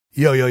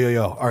Yo, yo, yo,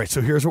 yo. All right,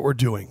 so here's what we're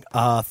doing.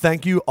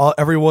 Thank you,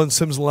 everyone,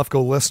 Sims and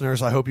Lefkoe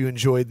listeners. I hope you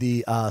enjoyed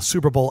the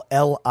Super Bowl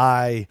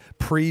LI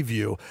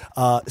preview.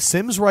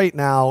 Sims right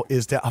now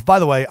is down. By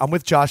the way, I'm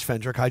with Josh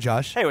Fendrick. Hi,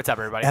 Josh. Hey, what's up,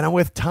 everybody? And I'm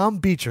with Tom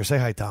Beecher. Say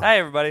hi, Tom. Hi,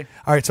 everybody.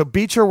 All right, so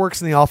Beecher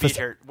works in the office.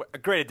 Beecher, a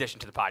great addition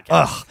to the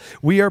podcast.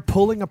 We are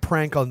pulling a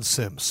prank on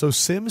Sims. So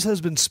Sims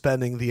has been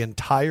spending the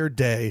entire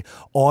day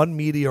on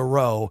Media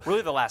Row.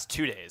 Really the last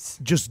 2 days.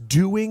 Just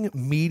doing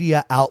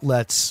media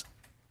outlets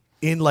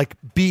in like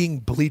being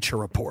Bleacher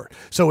Report.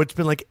 So it's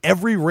been like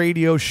every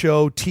radio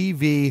show,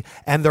 TV,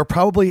 and they're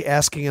probably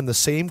asking him the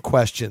same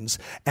questions.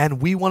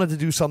 And we wanted to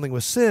do something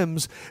with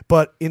Sims,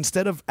 but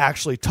instead of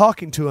actually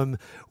talking to him,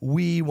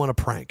 we want to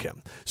prank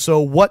him. So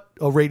what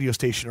a radio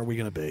station are we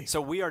going to be?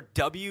 So we are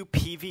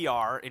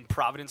WPVR in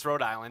Providence,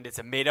 Rhode Island. It's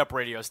a made-up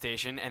radio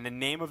station, and the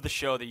name of the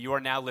show that you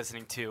are now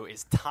listening to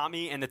is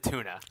Tommy and the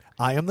Tuna.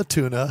 I am the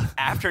Tuna.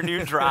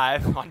 Afternoon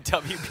Drive on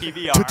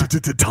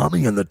WPVR.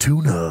 Tommy and the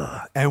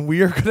Tuna. And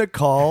we are going to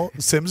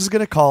Sims is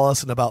going to call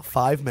us in about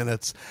 5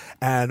 minutes,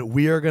 and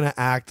we are going to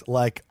act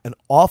like an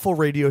awful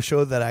radio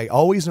show that I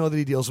always know that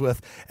he deals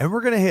with, and we're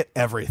going to hit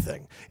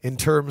everything in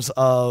terms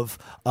of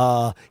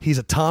he's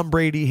a Tom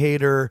Brady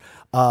hater.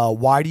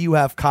 Why do you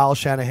have Kyle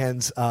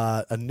Shanahan's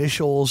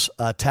initials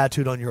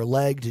tattooed on your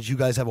leg? Did you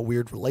guys have a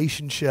weird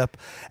relationship?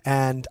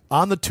 And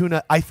on the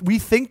Tuna, we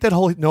think that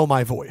he'll know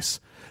my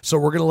voice. So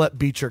we're going to let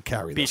Beecher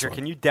carry this. Beecher, one.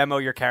 can you demo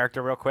your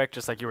character real quick,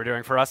 just like you were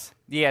doing for us?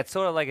 Yeah, it's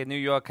sort of like a New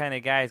York kind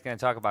of guy. He's going to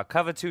talk about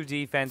cover 2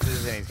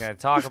 defenses, and he's going to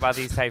talk about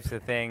these types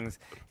of things.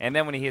 And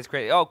then when he hears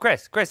Chris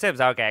Sims,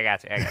 okay, I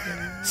got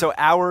you. So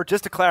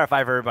just to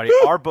clarify for everybody,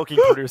 our booking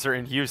producer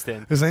in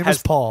Houston. His name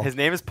is Paul. His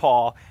name is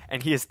Paul,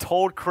 and he has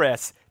told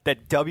Chris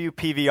that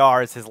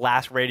WPVR is his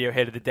last radio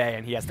hit of the day,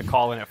 and he has to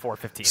call in at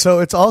 4:15. So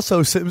it's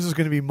also, Sims is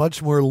going to be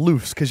much more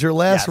loose, because your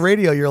last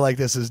radio, you're like,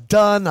 this is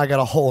done. I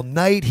got a whole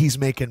night. He's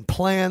making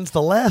plans.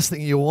 The last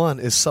thing you want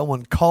is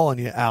someone calling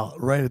you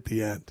out right at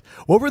the end.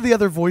 What were the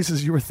other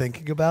voices you were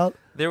thinking about?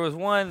 There was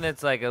one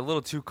that's like a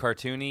little too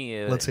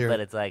cartoony. Let's hear it. But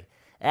it's like,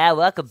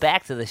 welcome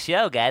back to the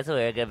show, guys.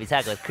 We're going to be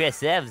talking with Chris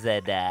Sims,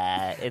 and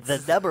it's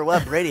the number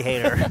one Brady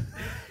hater.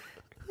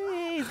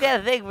 He's got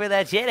a thing for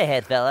that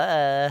Shanahan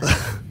fella.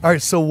 All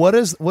right, so what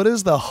is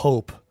the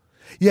hope?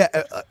 Yeah,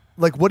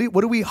 like what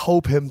do we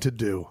hope him to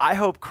do? I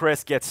hope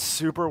Chris gets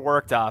super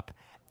worked up,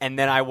 and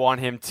then I want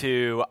him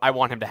to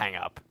hang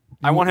up.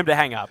 I want him to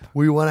hang up.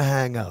 We want to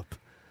hang up.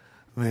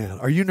 Man,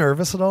 are you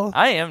nervous at all?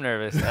 I am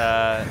nervous.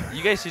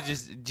 You guys should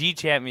just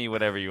G-chat me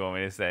whatever you want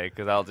me to say,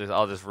 because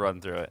I'll just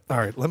run through it. All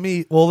right,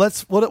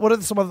 let's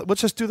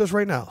just do this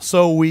right now.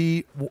 So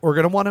we're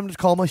going to want him to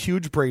call him a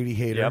huge Brady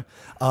hater.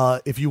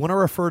 Yep. If you want to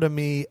refer to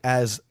me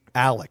as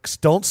Alex,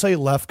 don't say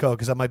Lefkoe,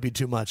 because that might be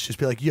too much. Just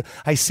be like,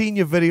 I seen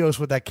your videos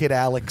with that kid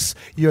Alex.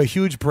 You're a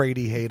huge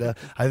Brady hater.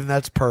 I think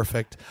that's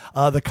perfect.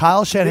 The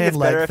Kyle Shanahan it's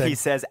better leg if thing. he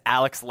says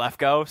Alex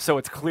Lefkoe, so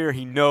it's clear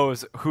he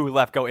knows who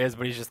Lefkoe is,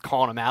 but he's just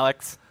calling him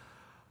Alex.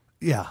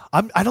 Yeah,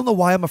 I don't know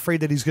why I'm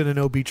afraid that he's going to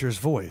know Beecher's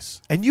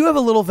voice. And you have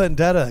a little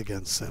vendetta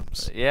against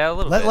Sims. Yeah, a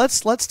little bit.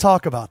 Let's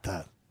talk about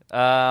that.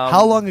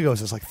 How long ago was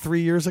this? Like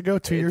 3 years ago?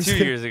 2 years ago?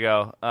 2 years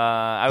ago.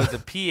 I was a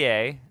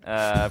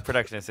PA,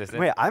 production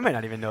assistant. Wait, I might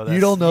not even know this. You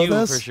don't know you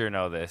this? You for sure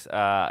know this.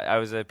 I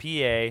was a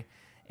PA,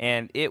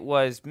 and it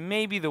was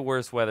maybe the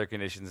worst weather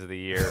conditions of the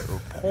year.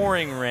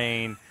 Pouring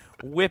rain,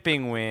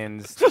 whipping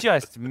winds,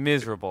 just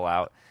miserable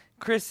out.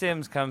 Chris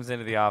Sims comes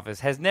into the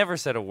office, has never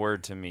said a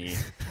word to me,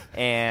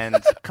 and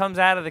comes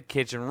out of the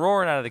kitchen,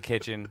 roaring out of the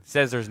kitchen,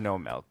 says there's no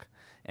milk.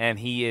 And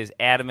he is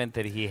adamant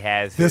that he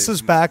has This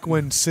is back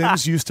when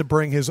Sims used to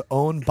bring his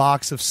own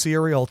box of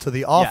cereal to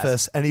the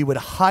office, and he would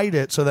hide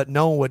it so that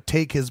no one would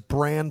take his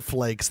bran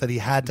flakes that he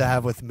had to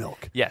have with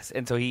milk. Yes,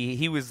 and so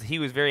he was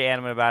very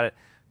adamant about it.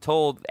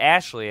 Told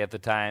Ashley at the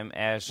time,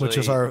 which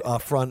is our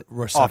front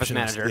receptionist, office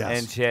manager,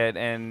 yes.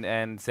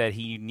 and said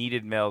he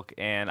needed milk,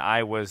 and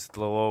I was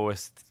the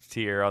lowest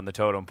tier on the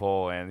totem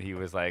pole, and he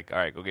was like, "All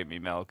right, go get me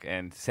milk."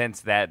 And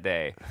since that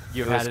day,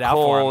 You've it had was it out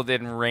for him. cold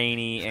and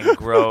rainy and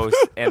gross,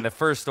 and the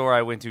first store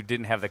I went to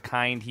didn't have the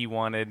kind he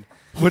wanted.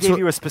 He gave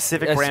you a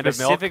specific brand of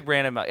milk? Specific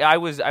brand of milk. I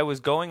was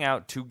going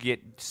out to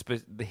get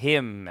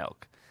him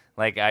milk.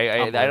 Like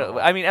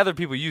I mean, other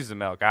people use the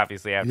milk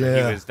obviously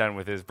after he was done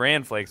with his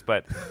bran flakes,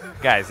 but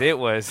guys, it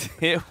was,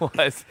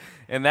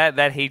 and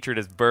that hatred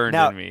has burned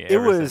in me.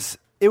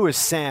 It was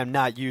Sam,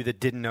 not you, that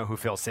didn't know who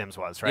Phil Sims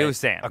was, right? It was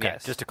Sam. Okay,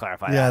 yes. just to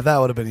clarify. Yeah, that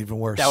would have been even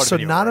worse. So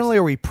not worse. only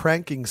are we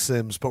pranking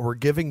Sims, but we're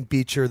giving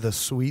Beecher the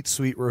sweet,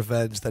 sweet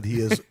revenge that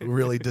he has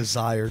really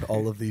desired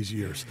all of these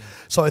years.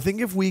 So I think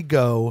if we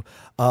go,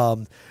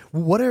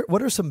 what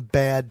are some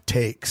bad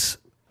takes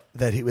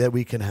that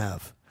we can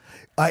have?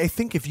 I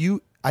think if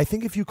you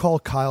call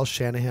Kyle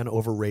Shanahan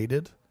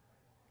overrated,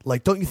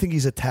 like, don't you think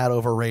he's a tad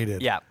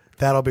overrated? Yeah.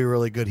 That'll be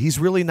really good. He's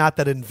really not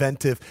that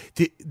inventive.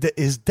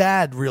 His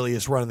dad really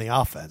is running the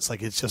offense.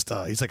 Like, it's just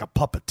he's like a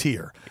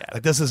puppeteer. Yeah.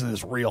 Like, this isn't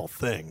his real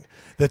thing.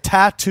 The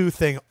tattoo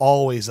thing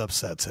always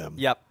upsets him.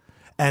 Yep.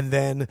 And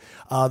then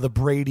the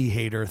Brady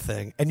hater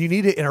thing. And you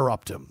need to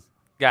interrupt him.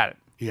 Got it.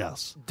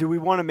 Yes. Do we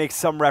want to make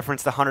some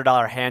reference to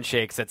 $100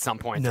 handshakes at some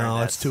point? No, during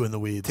that's this? too in the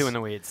weeds. Too in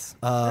the weeds.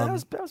 that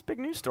was a big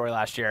news story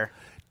last year.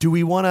 Do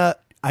we want to?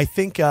 I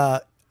think.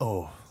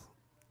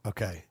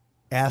 Okay.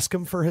 Ask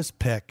him for his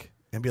pick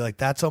and be like,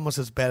 "That's almost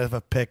as bad of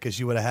a pick as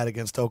you would have had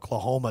against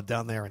Oklahoma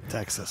down there in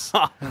Texas."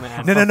 Oh,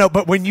 man. No.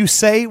 But when you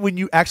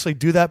actually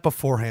do that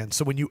beforehand,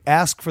 so when you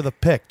ask for the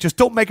pick, just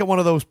don't make it one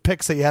of those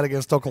picks that you had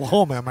against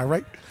Oklahoma. Am I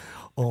right?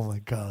 Oh my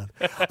God,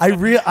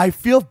 I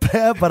feel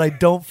bad, but I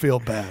don't feel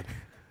bad.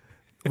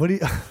 What do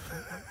you?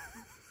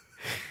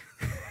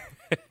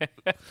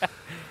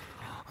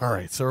 All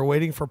right, so we're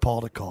waiting for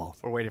Paul to call.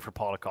 We're waiting for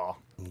Paul to call.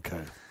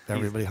 Okay,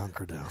 everybody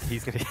hunker down.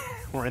 He's gonna.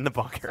 We're in the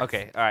bunker.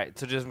 Okay, all right.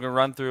 So just I'm gonna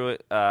run through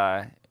it.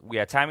 We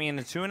got Tommy and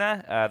the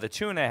tuna. The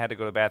tuna had to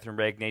go to the bathroom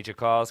break. Nature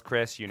calls.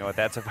 Chris, you know what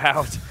that's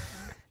about.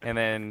 And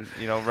then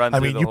run. I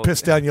through mean, the you whole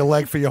pissed down your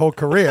leg for your whole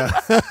career.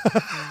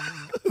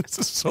 This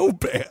is so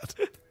bad.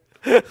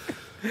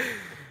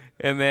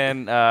 And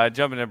then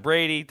jumping to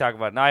Brady, talk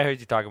about. Now I heard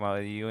you talking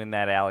about you and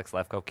that Alex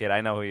Lefkoe kid. I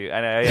know who you.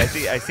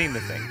 I seen the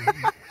thing.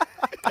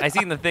 I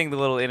seen the thing. The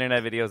little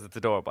internet videos. It's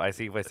adorable. I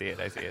see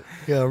it.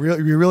 Yeah,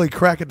 you're really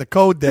cracking the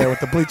code there with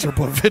the Bleacher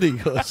Report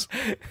videos.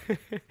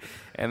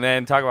 And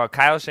then talk about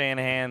Kyle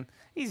Shanahan.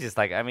 He's just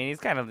like. I mean, he's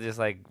kind of just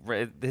like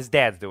his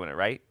dad's doing it,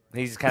 right?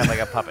 He's just kind of like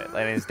a puppet,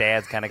 and his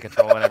dad's kind of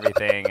controlling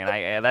everything.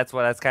 And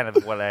that's kind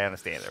of what I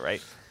understand it,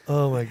 right?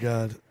 Oh my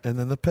God! And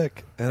then the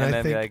pick, and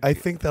And I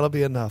think that'll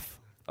be enough.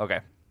 Okay.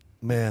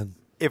 Man,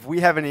 If we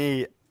have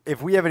any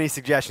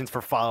suggestions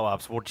for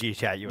follow-ups, we'll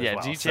G-chat you as well.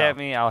 Yeah, G-chat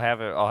me. I'll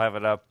have it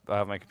up. I'll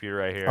have my computer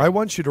right here. I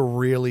want you to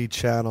really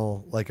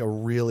channel like a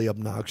really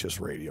obnoxious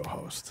radio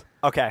host.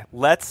 Okay,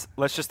 let's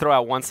just throw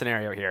out one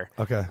scenario here.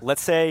 Okay.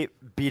 Let's say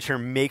Beecher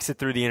makes it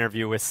through the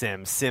interview with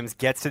Sims. Sims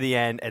gets to the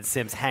end, and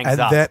Sims hangs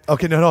And up. then,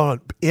 okay, no.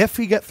 If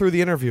he get through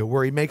the interview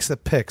where he makes the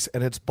picks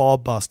and it's ball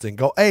busting,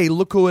 go, hey,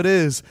 look who it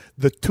is.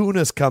 The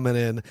tuna's coming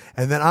in.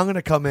 And then I'm going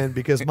to come in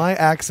because my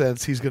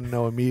accents, he's going to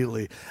know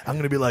immediately. I'm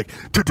going to be like,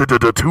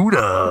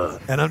 tuna.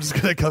 And I'm just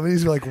going to come in.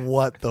 He's like,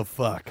 what the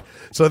fuck?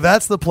 So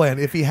that's the plan.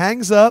 If he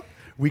hangs up,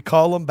 we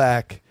call him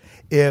back.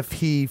 If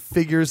he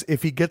gets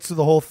through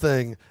the whole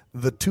thing,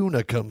 the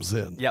tuna comes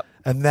in. Yep.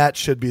 And that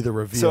should be the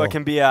reveal. So it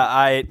can be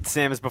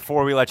Sims,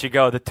 before we let you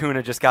go, the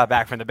tuna just got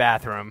back from the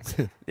bathroom.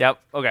 Yep.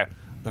 Okay.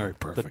 All right, The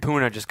perfect.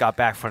 tuna just got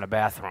back from the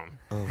bathroom.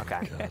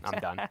 Okay, God. I'm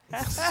done.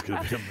 This is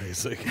going to be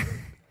amazing.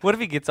 What if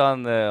he gets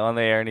on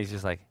the air and he's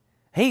just like,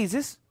 "Hey, is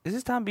this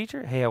Tom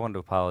Beecher? Hey, I wanted to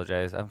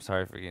apologize. I'm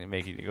sorry for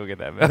making you go get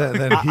that milk."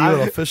 Then he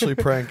will officially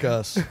prank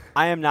us.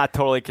 I am not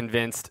totally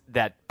convinced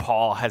that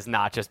Paul has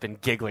not just been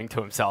giggling to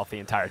himself the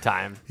entire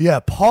time. Yeah,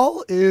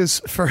 Paul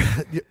is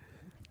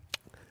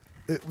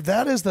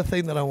that is the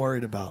thing that I'm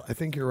worried about. I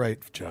think you're right,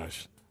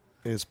 Josh.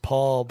 Is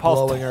Paul's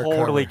blowing our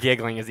totally cover.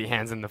 giggling as he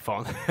hands him the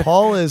phone.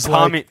 Paul is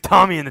Tommy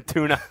and the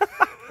tuna.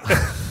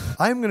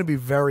 I'm going to be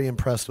very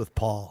impressed with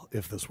Paul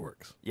if this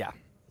works. Yeah.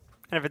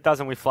 And if it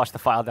doesn't, we flush the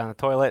file down the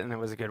toilet, and it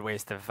was a good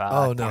waste of.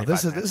 Oh no, 25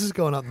 this minutes. is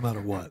going up no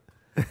matter what.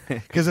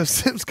 Because if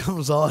Sims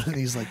comes on and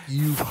he's like,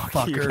 "You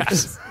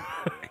fuckers,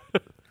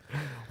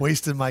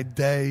 wasted my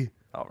day."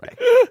 All right.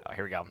 Oh,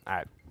 here we go. All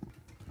right.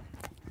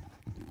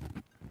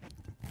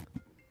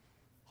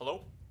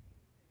 Hello?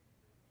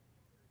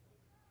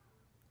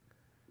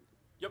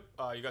 Yep.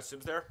 You got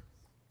Sims there?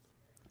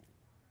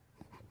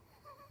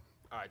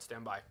 All right,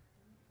 stand by.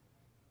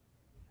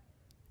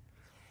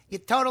 You're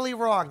totally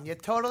wrong. You're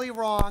totally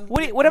wrong.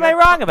 What am I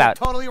wrong about?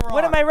 You're totally wrong.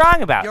 What am I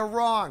wrong about? You're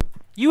wrong.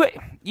 You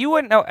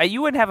wouldn't know.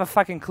 You wouldn't have a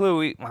fucking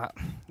clue.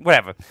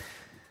 Whatever.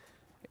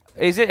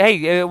 Is it?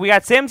 Hey, we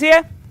got Sims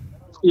here.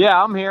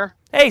 Yeah, I'm here.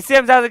 Hey,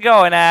 Sims, how's it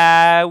going?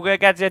 We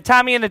got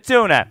Tommy and the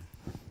tuna.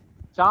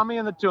 Tommy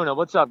and the tuna.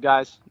 What's up,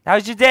 guys?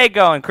 How's your day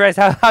going, Chris?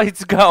 How's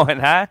it going,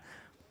 huh?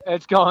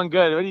 It's going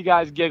good. What are you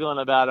guys giggling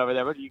about over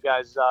there? What are you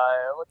guys?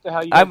 What the hell?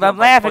 Are you guys I'm doing?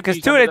 laughing Like,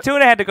 because cookies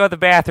tuna had to go to the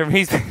bathroom.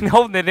 He's been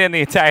holding it in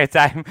the entire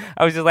time.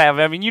 I was just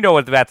laughing. I mean, you know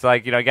what that's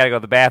like. You got to go to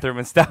the bathroom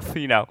and stuff.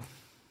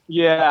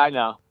 Yeah, I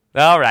know.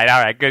 All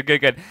right.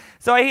 Good.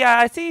 So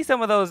I see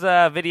some of those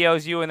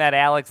videos you and that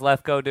Alex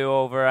Lefkoe do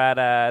over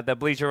at the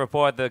Bleacher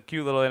Report, the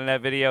cute little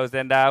internet videos,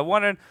 and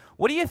wondering,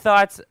 what are your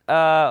thoughts?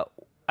 I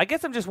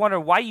guess I'm just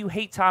wondering why you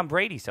hate Tom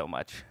Brady so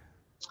much.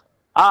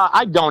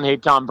 I don't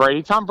hate Tom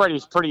Brady. Tom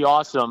Brady's pretty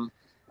awesome.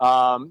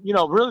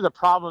 Really the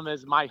problem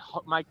is my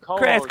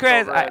co-host.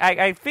 Chris, over at-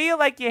 I feel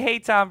like you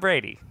hate Tom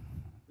Brady.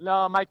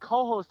 No, my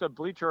co-host of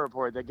Bleacher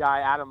Report, the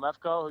guy Adam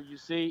Lefkoe, who you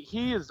see,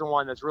 he is the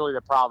one that's really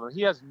the problem.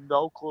 He has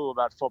no clue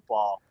about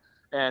football,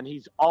 and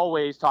he's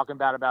always talking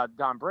bad about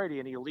Tom Brady,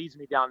 and he leads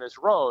me down this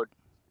road.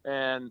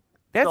 And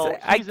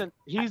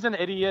he's an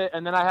idiot.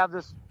 And then I have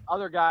this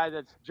other guy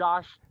that's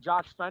Josh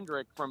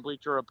Fendrick from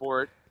Bleacher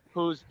Report,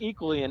 who's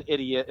equally an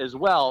idiot as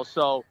well.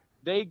 So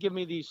they give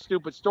me these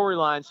stupid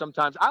storylines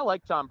sometimes. I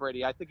like Tom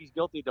Brady. I think he's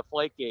guilty of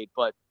Deflategate,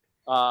 but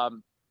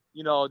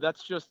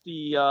that's just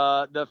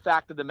the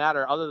fact of the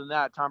matter. Other than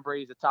that, Tom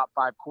Brady's a top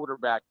 5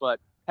 quarterback. But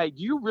hey,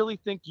 do you really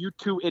think you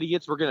two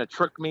idiots were going to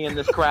trick me in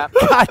this crap?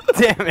 God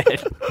damn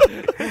it.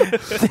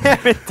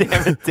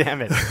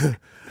 Damn it.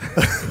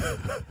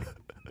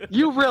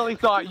 You really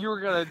thought you were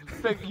gonna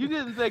think? You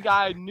didn't think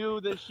I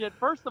knew this shit.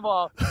 First of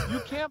all, you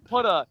can't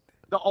put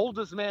the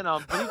oldest man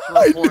on Bleacher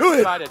Report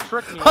and try to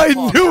trick me. I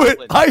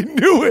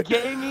knew it. He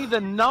gave me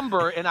the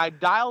number, and I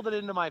dialed it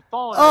into my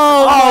phone.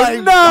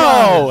 Oh,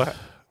 no!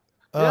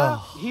 Yeah,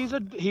 he's a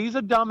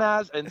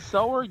dumbass, and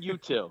so are you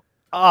two.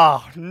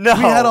 Oh no!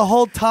 We had a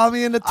whole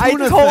Tommy and the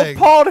Tuna I told thing.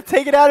 Paul to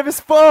take it out of his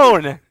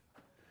phone.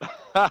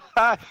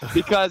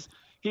 Because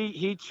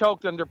he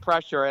choked under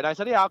pressure, and I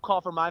said, "Yeah, I'll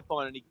call from my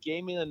phone," and he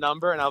gave me the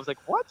number, and I was like,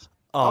 "What?"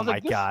 I Oh was my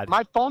like, God!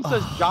 My phone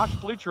says Josh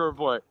Bleacher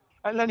Report,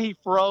 and then he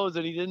froze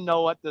and he didn't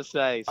know what to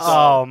say. So.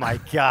 Oh my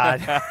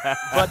God!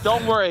 But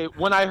don't worry,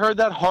 when I heard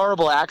that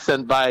horrible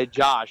accent by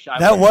Josh,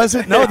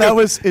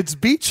 It's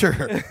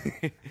Beecher.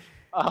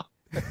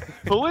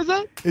 Who is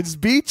it? It's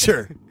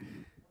Beecher.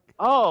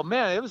 Oh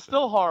man, it was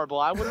still horrible.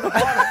 I wouldn't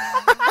have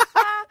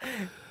thought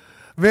it.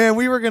 Man,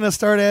 we were gonna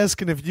start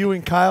asking if you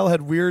and Kyle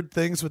had weird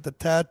things with the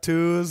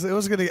tattoos. It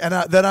was gonna,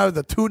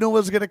 the tuna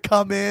was gonna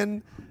come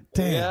in.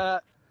 Damn.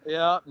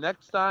 Yeah.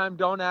 Next time,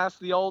 don't ask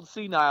the old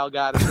senile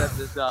guy to set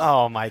this up.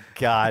 Oh my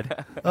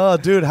God! Oh,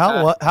 dude,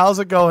 how's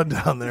it going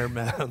down there,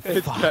 man?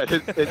 It's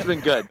good. It's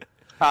been good.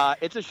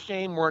 It's a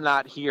shame we're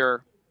not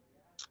here.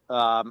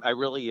 It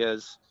really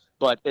is,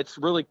 but it's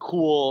really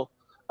cool.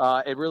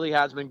 It really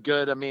has been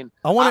good. I mean,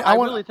 I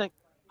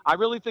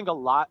really think a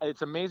lot.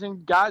 It's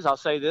amazing, guys. I'll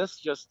say this.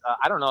 Just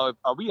I don't know.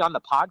 Are we on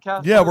the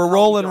podcast? Yeah, we're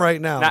rolling right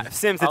now.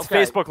 Sims, it's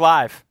Okay. Facebook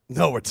Live.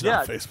 No, it's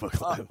not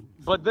Facebook Live.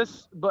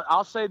 But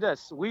I'll say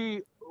this.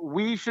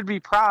 We should be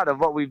proud of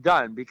what we've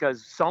done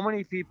because so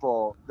many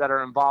people that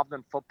are involved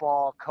in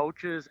football,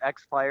 coaches,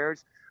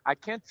 ex-players, I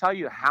can't tell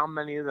you how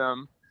many of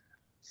them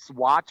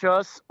watch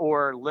us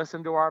or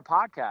listen to our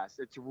podcast.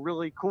 It's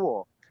really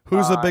cool.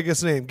 Who's the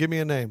biggest name? Give me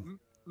a name.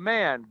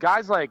 Man,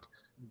 guys like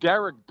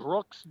Derek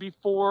Brooks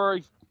before.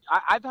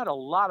 I've had a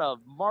lot of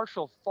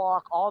Marshall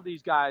Falk, all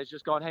these guys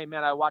just going, hey,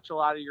 man, I watch a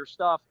lot of your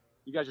stuff.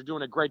 You guys are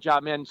doing a great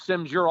job, man.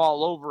 Sims, you're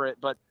all over it.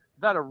 But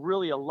I've had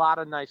a lot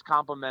of nice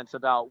compliments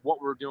about what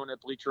we're doing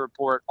at Bleacher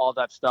Report, all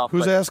that stuff.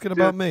 Who's asking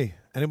about me?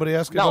 Anybody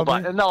asking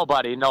about me?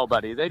 Nobody.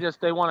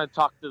 They want to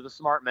talk to the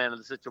smart man of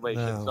the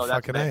situation. No, so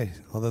that's fucking A.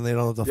 Well, then they don't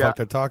know what the fuck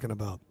they're talking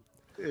about.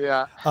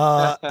 Yeah.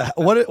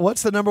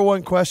 What's the number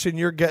one question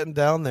you're getting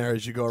down there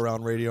as you go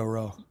around Radio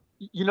Row?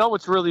 You know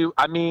what's really,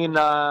 man.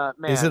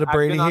 Is it a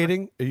Brady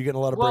hating? Are you getting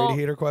a lot of Brady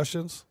hater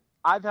questions?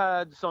 I've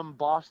had some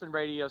Boston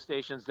radio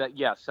stations that,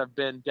 yes, have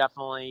been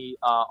definitely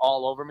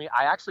all over me.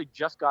 I actually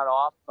just got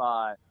off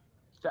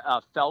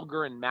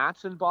Felger and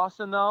Matz in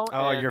Boston, though.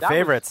 Oh, your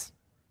favorites.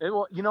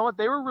 You know what?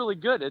 They were really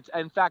good.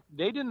 In fact,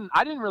 I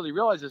didn't really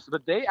realize this,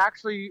 but they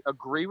actually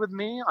agree with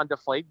me on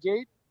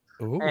Deflategate.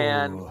 Ooh.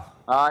 And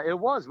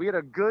we had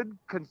a good,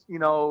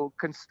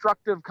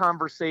 constructive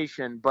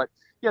conversation. But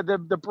yeah,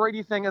 the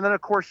Brady thing, and then of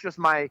course just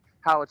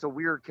how it's a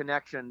weird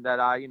connection that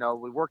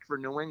we worked for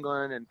New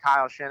England and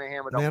Kyle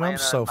Shanahan with Atlanta. Man, I'm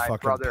so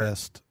fucking fucking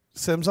pissed.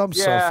 Sims, I'm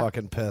so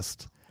fucking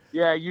pissed.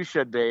 Yeah, you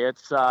should be. It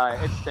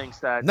stinks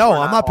that. No,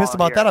 I'm not pissed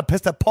about here. that. I'm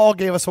pissed that Paul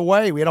gave us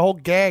away. We had a whole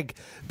gag.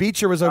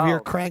 Beecher was over here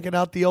cranking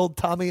out the old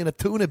Tommy and a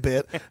Tuna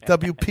bit.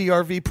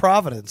 WPRV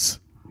Providence.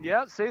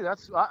 Yeah, see,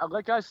 that's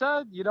like I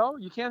said. You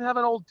can't have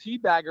an old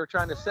teabagger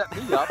trying to set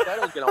me up. That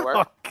ain't gonna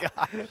work. Oh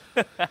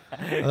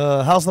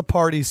God. How's the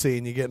party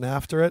scene? You getting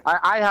after it?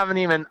 I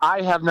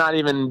have not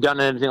even done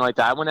anything like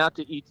that. I went out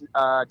to eat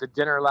to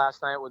dinner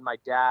last night with my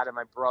dad and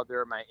my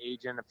brother, my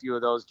agent, a few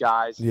of those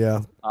guys. Yeah.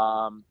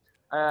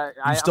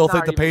 You still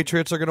think the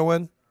Patriots are going to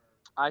win?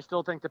 I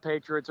still think the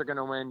Patriots are going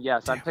to win.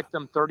 Yes, I picked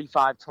them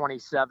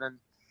 35-27.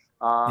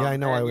 Yeah, I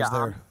know. I was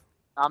there.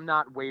 I'm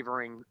not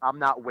wavering. I'm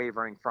not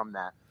wavering from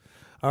that.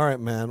 All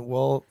right, man.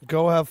 Well,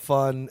 go have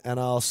fun, and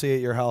I'll see you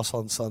at your house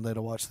on Sunday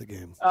to watch the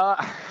game.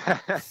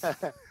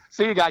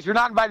 See you guys. You're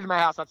not invited to my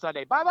house on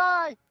Sunday.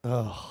 Bye-bye.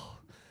 Oh,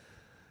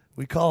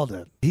 we called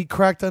it. He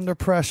cracked under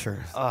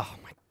pressure. Oh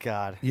my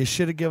God. You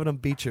should have given him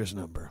Beecher's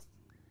number.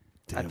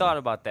 I thought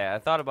about that. I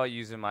thought about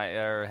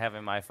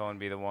having my phone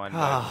be the one.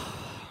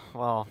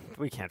 Well,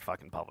 we can't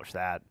fucking publish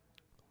that.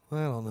 I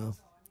don't know.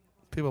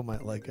 People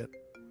might like it.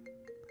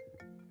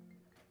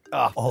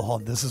 Oh, hold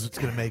on. This is what's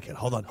going to make it.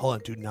 Hold on.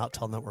 Do not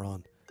tell them that we're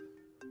on.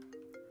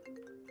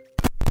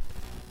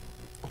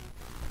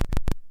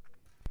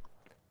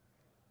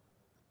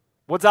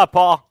 what's up,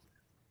 Paul?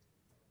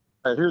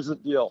 Here's the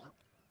deal.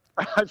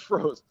 I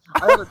froze.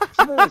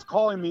 Someone was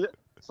calling me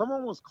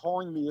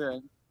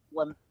in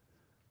when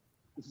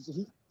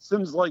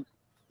Sim's like,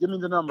 give me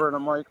the number, and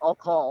I'm like, I'll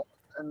call,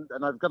 and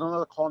I've got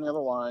another call on the other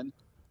line,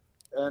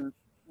 and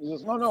he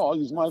says, no, I'll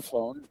use my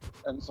phone,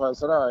 and so I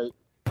said, all right.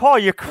 Paul,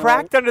 you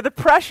cracked under the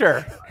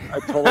pressure. I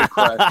totally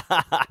cracked.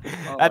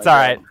 That's all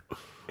right.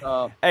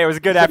 Hey, it was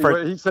a good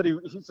effort. He said he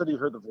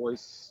heard the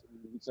voice.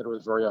 He said it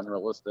was very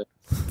unrealistic,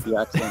 the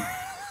accent.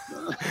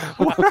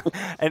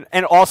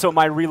 and also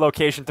my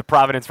relocation to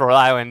Providence, Rhode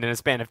Island in a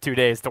span of 2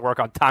 days to work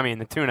on Tommy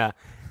and the Tuna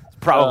is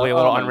probably a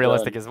little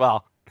unrealistic as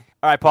well.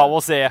 All right, Paul,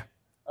 we'll see you.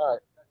 All right.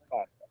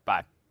 Bye.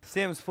 Bye.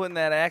 Sims putting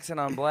that accent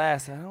on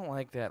blast. I don't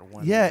like that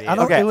one. Yeah, bit. I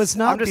don't. Okay, It was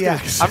not I'm just the gonna,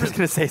 accent. I'm just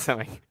going to say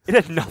something. It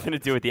had nothing to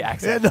do with the It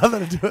accent. had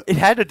nothing to do with It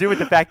had to do with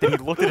the fact that he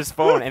looked at his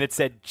phone and it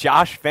said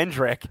Josh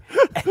Fendrick,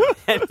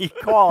 and he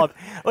called.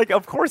 Like,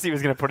 of course he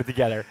was going to put it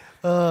together.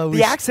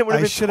 The accent would have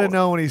I been should have total-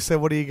 known when he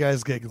said, "What are you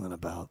guys giggling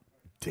about?"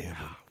 Damn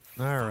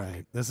it! All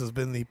right, this has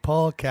been the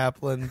Paul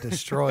Kaplan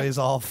destroys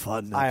all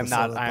fun. I am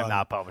episode of the pod.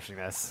 not publishing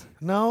this.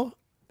 No,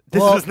 This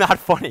Well, is not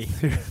funny.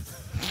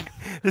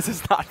 This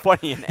is not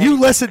funny in any You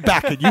listen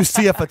back and you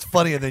see if it's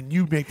funny, and then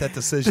you make that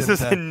decision. This is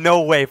then. in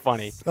no way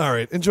funny. All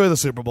right, enjoy the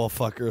Super Bowl,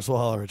 fuckers. We'll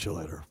holler at you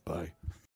later. Bye.